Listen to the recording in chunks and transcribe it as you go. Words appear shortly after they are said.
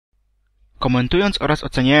Komentując oraz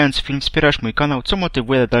oceniając film wspierasz mój kanał, co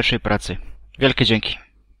motywuje do dalszej pracy. Wielkie dzięki.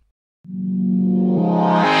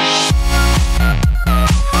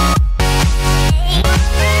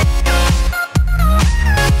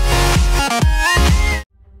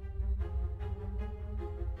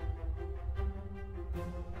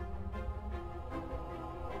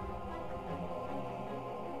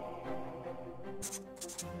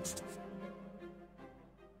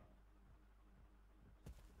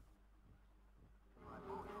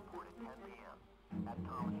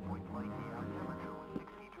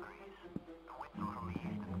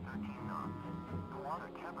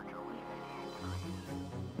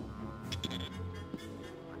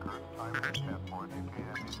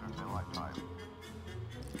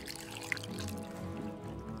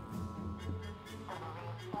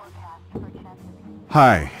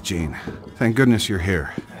 Hi, Jean. Thank goodness you're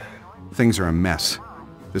here. Things are a mess.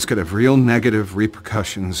 This could have real negative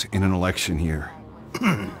repercussions in an election year.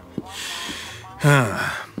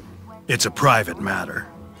 It's a private matter,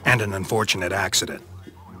 and an unfortunate accident.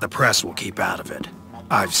 The press will keep out of it.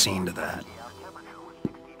 I've seen to that.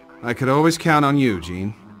 I could always count on you,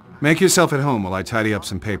 Jean. Make yourself at home while I tidy up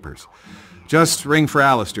some papers. Just ring for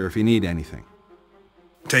Alistair if you need anything.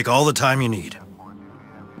 Take all the time you need.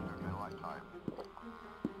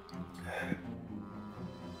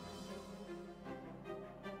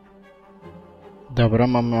 Dobra,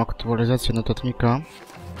 mamy aktualizację notatnika.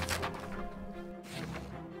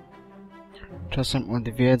 Czasem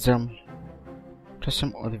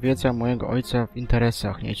odwiedzam mojego ojca w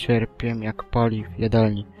interesach. Nie cierpię jak pali w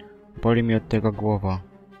jadalni. Boli mi od tego głowa.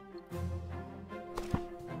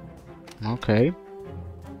 Okej.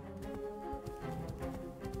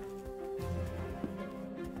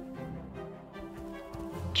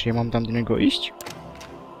 Czy ja mam tam do niego iść?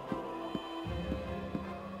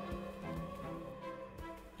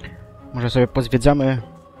 Może sobie pozwiedzamy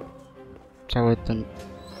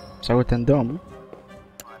cały ten dom.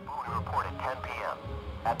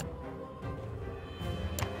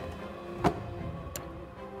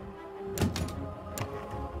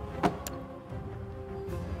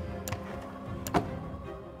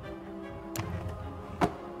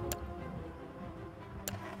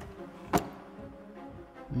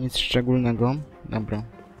 Nic szczególnego. Dobra.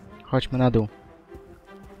 Chodźmy na dół.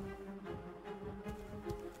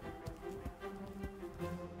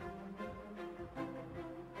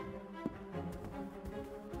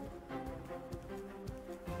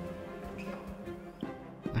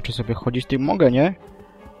 Znaczy sobie chodzić tu mogę, nie?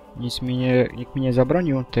 Nikt mi nie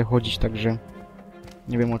zabronił tutaj chodzić, także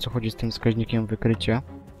nie wiem o co chodzi z tym wskaźnikiem wykrycia.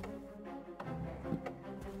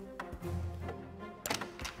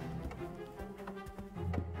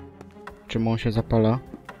 Czemu on się zapala?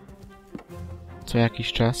 Co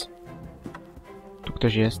jakiś czas. Tu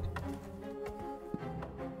ktoś jest.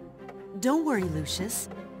 Don't worry, Lucius.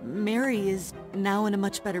 Mary is now in a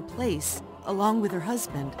much better place, along with her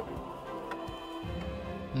husband.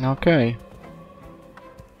 No okej.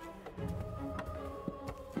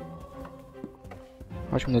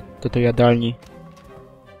 Chodźmy do tej jadalni.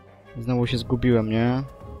 Znowu się zgubiłem, nie?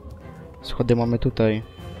 Schody mamy tutaj.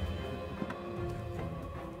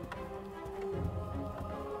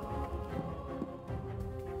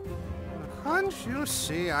 Can't you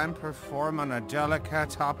see I'm performing a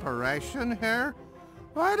delicate operation here?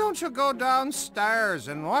 Why don't you go downstairs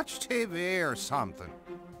and watch TV or something?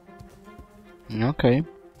 Okej.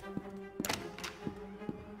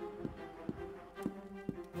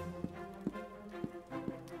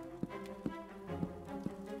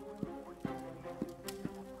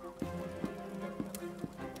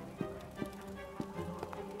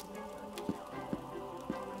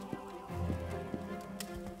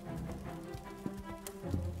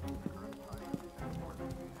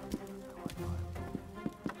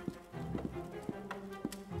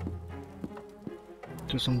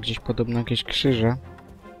 Tu są gdzieś podobno jakieś krzyże.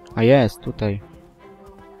 A jest, tutaj.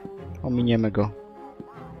 Ominiemy go.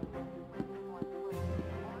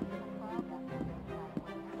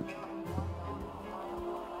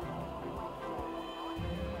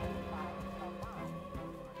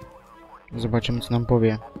 Zobaczymy, co nam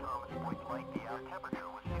powie.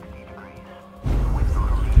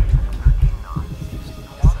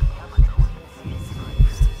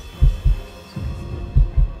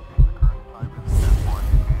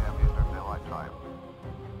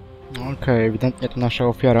 Okej, ewidentnie to nasza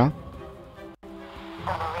ofiara.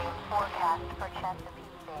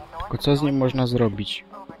 Tylko co z nim można zrobić?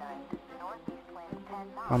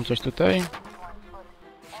 Mam coś tutaj?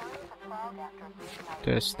 To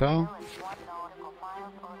jest to.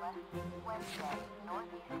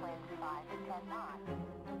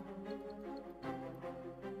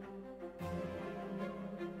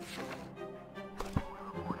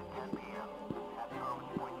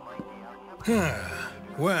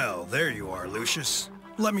 Well, there you are, Lucius.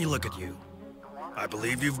 Let me look at you. I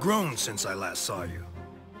believe you've grown since I last saw you.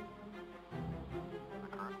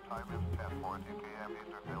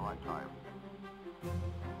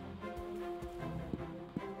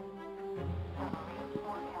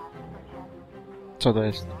 Co to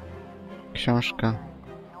jest? Książka.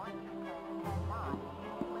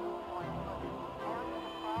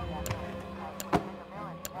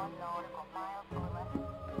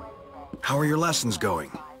 How are your lessons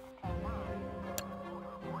going?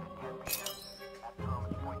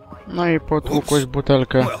 No i potłukłeś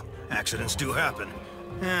butelkę. Well, accidents do happen.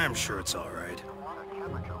 I'm sure it's all right.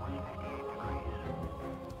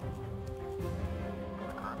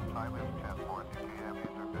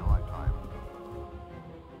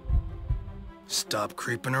 Stop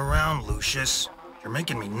creeping around, Lucius. You're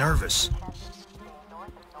making me nervous.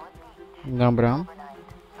 Dobra.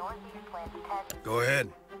 Go ahead.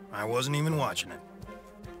 I wasn't even watching it.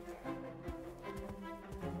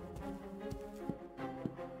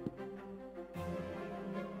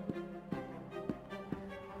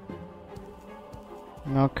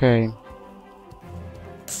 Okej.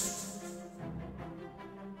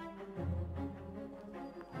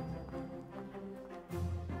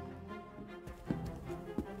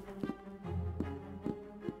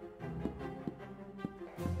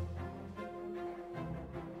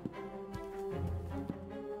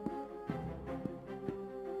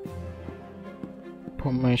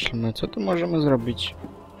 Pomyślmy, co tu możemy zrobić?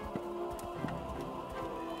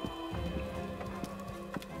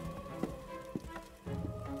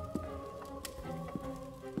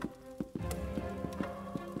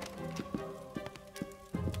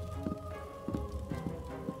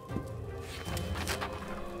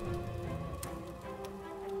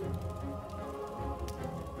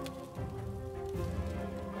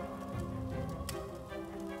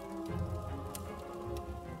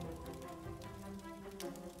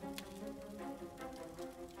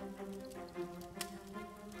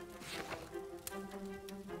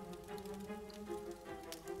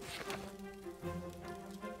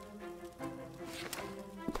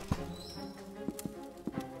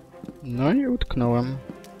 No i utknąłem.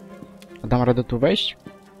 A dam radę tu wejść?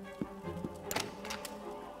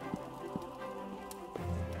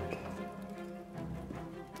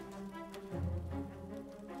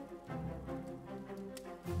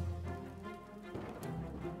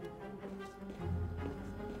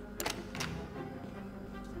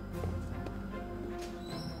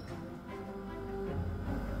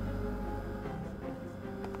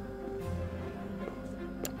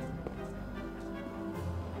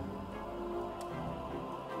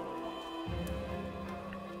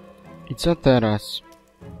 I co teraz?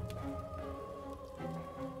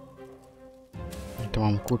 Tu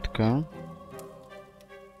mam kłódkę.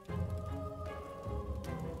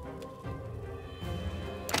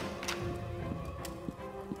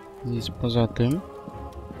 Nic poza tym.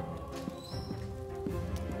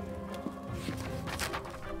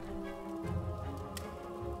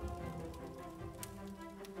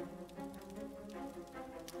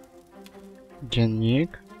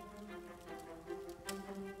 Dziennik.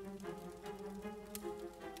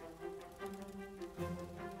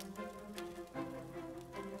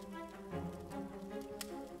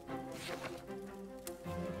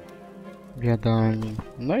 W jadalni.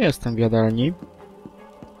 No jestem w jadalni.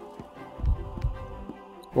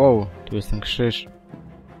 Wow, tu jest ten krzyż.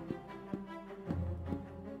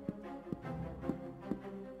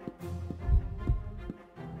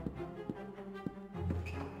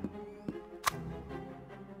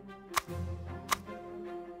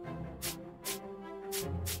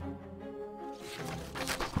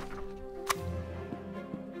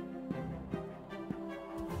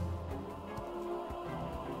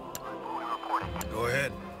 Go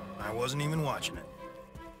ahead. I wasn't even watching it.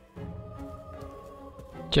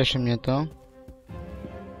 Cieszy mnie to.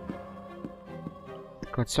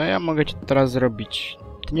 Tylko co ja mogę ci teraz zrobić?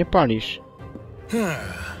 Ty nie palisz.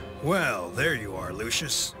 Well, there you are,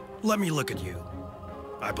 Lucius. Let me look at you.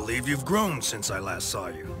 I believe you've grown since I last saw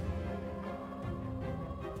you.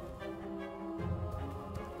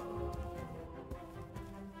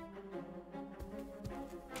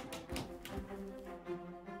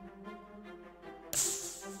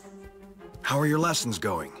 How are your lessons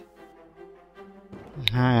going?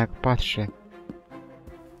 Aha, jak patrzę.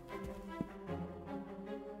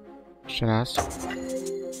 Jeszcze raz.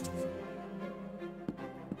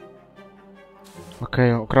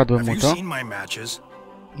 Okej, okradłem Have mu you to. seen my matches?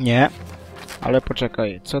 Nie. Ale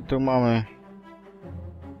poczekaj, co tu mamy?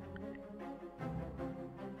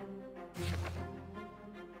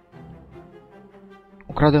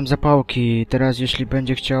 Ukradłem zapałki. Teraz jeśli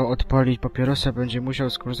będzie chciał odpalić papierosa, będzie musiał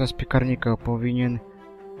skorzystać z piekarnika. Powinien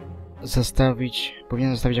zastawić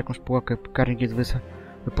jakąś pułapkę. Piekarnik jest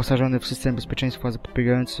wyposażony w system bezpieczeństwa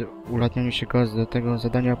zapobiegający ulatnianiu się gazu. Do tego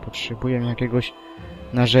zadania potrzebuję jakiegoś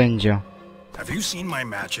narzędzia. Have you seen my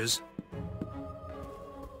matches?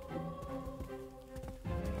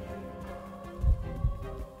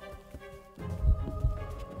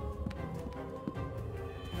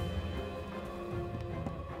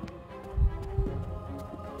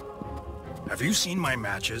 Have you seen my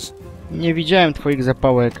matches? Nie widziałem twoich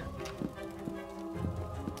zapałek.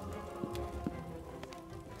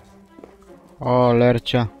 O,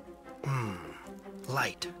 lercia.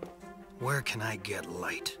 Light. Where can I get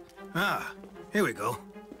light? Ah, here we go.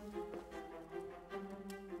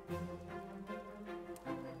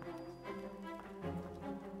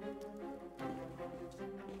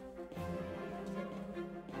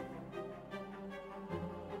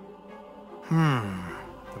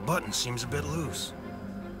 The button seems a bit loose.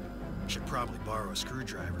 Should probably borrow a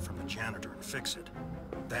screwdriver from the janitor and fix it.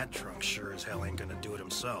 That trunk sure as hell ain't gonna do it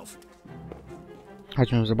himself.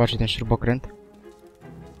 Chodźmy zobaczyć ten śrubokręt.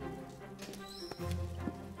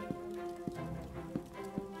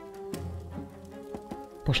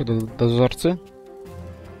 Poszedł do dozorcy.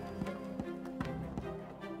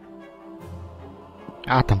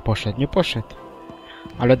 A, tam poszedł, nie poszedł.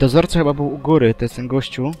 Ale dozorca chyba był u góry, to jest ten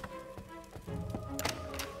gościu.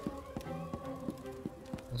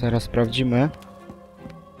 Zaraz sprawdzimy.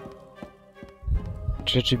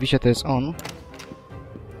 Czy rzeczywiście to jest on?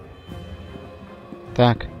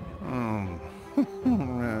 Tak.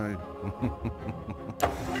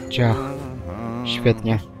 Ciach.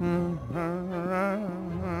 Świetnie.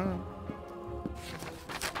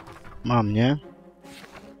 Mam, nie?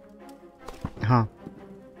 Aha.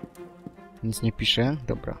 Nic nie pisze.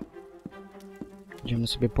 Dobra. Będziemy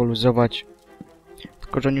sobie poluzować.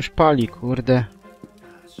 Tylko, że on już pali, kurde.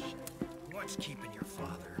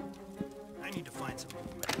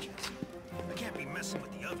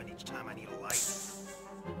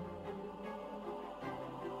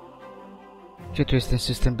 Gdzie tu jest ten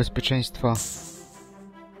system bezpieczeństwa?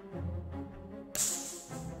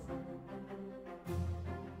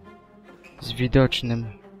 Z widocznym.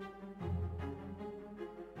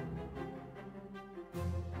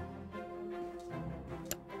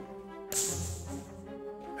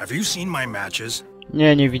 Have you seen my matches?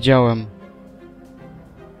 Nie, nie widziałem.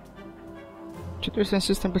 Gdzie tu jest ten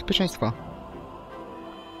system bezpieczeństwa?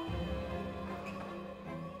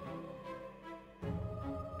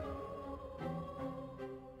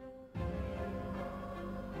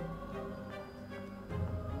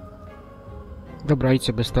 Dobra, idź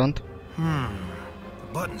sobie stąd.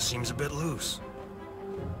 The button seems a bit loose.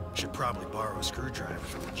 Should probably borrow a screwdriver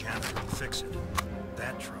from the janitor and fix it.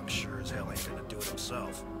 That trunk sure as hell ain't gonna do it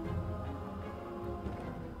himself.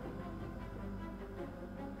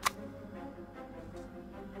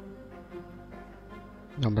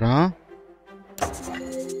 Dobra.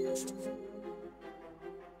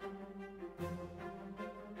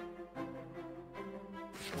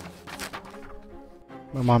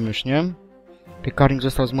 No mam już, nie? Piekarnik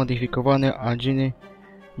został zmodyfikowany, a Ginny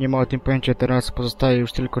nie ma o tym pojęcia, teraz pozostaje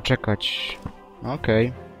już tylko czekać.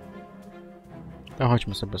 Okej. To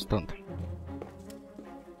chodźmy sobie stąd.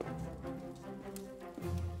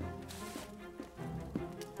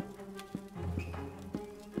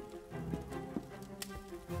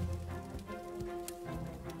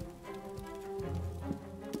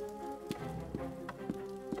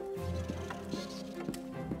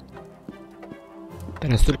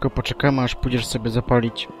 Teraz tylko poczekamy, aż pójdziesz sobie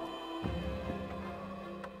zapalić.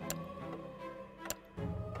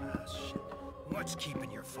 What's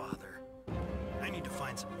keeping your father? I need to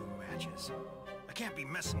find some new matches. I can't be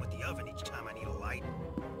messing with the oven each time I need a light.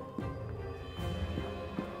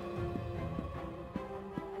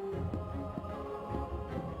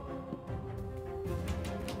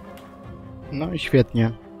 No i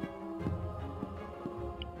świetnie.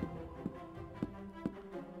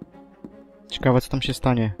 Ciekawe, co tam się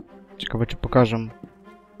stanie. Ciekawe, czy pokażę.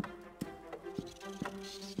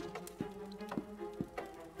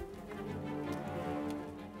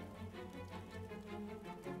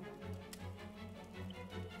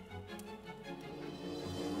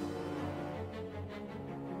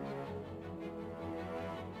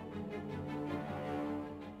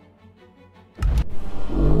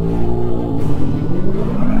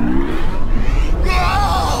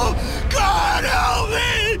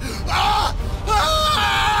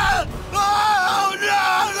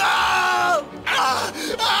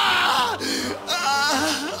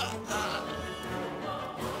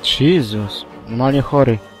 Jezus. Normalnie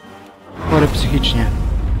chory. Chory psychicznie.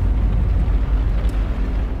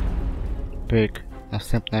 Pyk.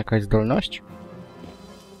 Następna jakaś zdolność?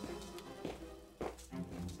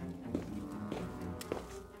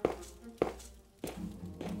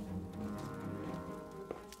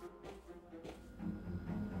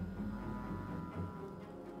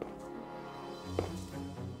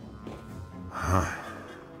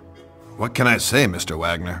 What can I say, Mr.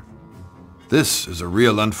 Wagner? This is a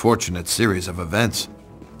real unfortunate series of events.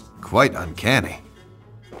 Quite uncanny.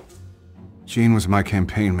 Gene was my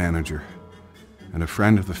campaign manager, and a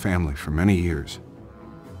friend of the family for many years.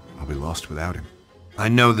 I'll be lost without him. I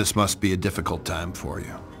know this must be a difficult time for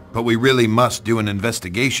you, but we really must do an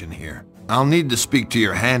investigation here. I'll need to speak to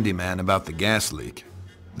your handyman about the gas leak.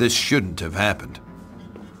 This shouldn't have happened.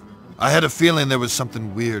 I had a feeling there was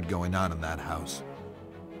something weird going on in that house.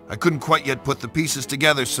 I couldn't quite yet put the pieces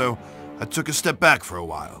together, so I took a step back for a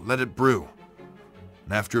while, let it brew.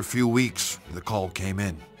 And after a few weeks, the call came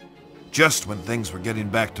in. Just when things were getting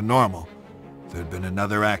back to normal, there'd been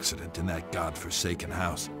another accident in that godforsaken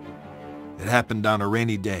house. It happened on a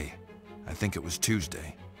rainy day. I think it was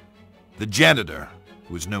Tuesday. The janitor,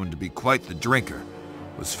 who was known to be quite the drinker,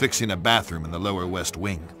 was fixing a bathroom in the lower west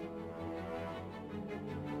wing.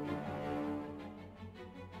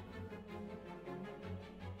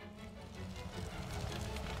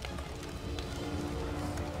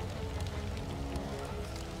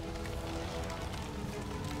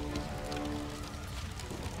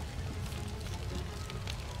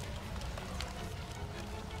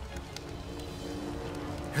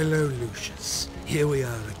 Hello, Lucius. Here we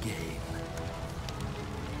are again.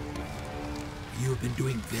 You've been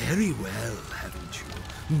doing very well, haven't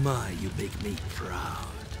you? My, you make me proud.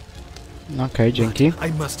 Okej, dzięki. But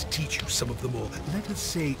I must teach you some of the more, let us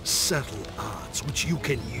say, subtle arts which you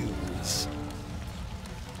can use.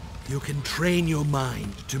 You can train your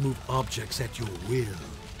mind to move objects at your will.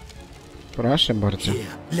 Proszę bardzo.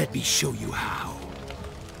 Here, let me show you how.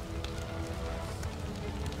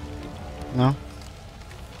 No.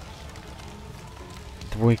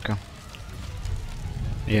 Dwójka.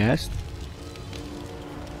 Jest.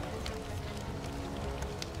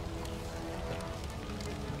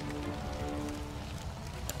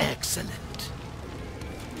 Excellent.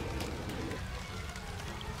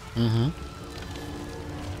 Mhm.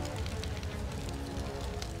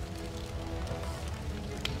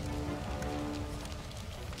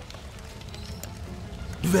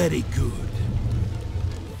 Very good.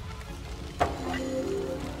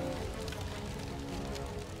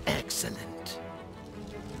 Excellent.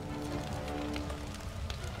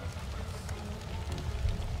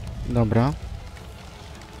 Dobra.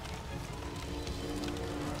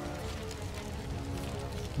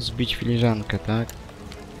 Zbić filiżankę, tak?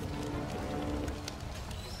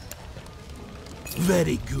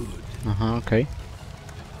 Very good. Aha, okej.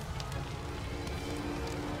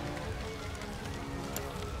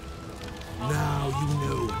 Now you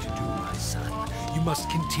know what to do, my son. You must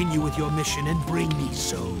continue with your mission and bring me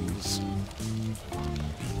souls.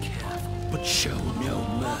 Be careful, but show no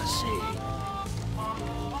mercy.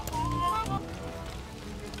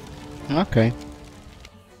 Okej.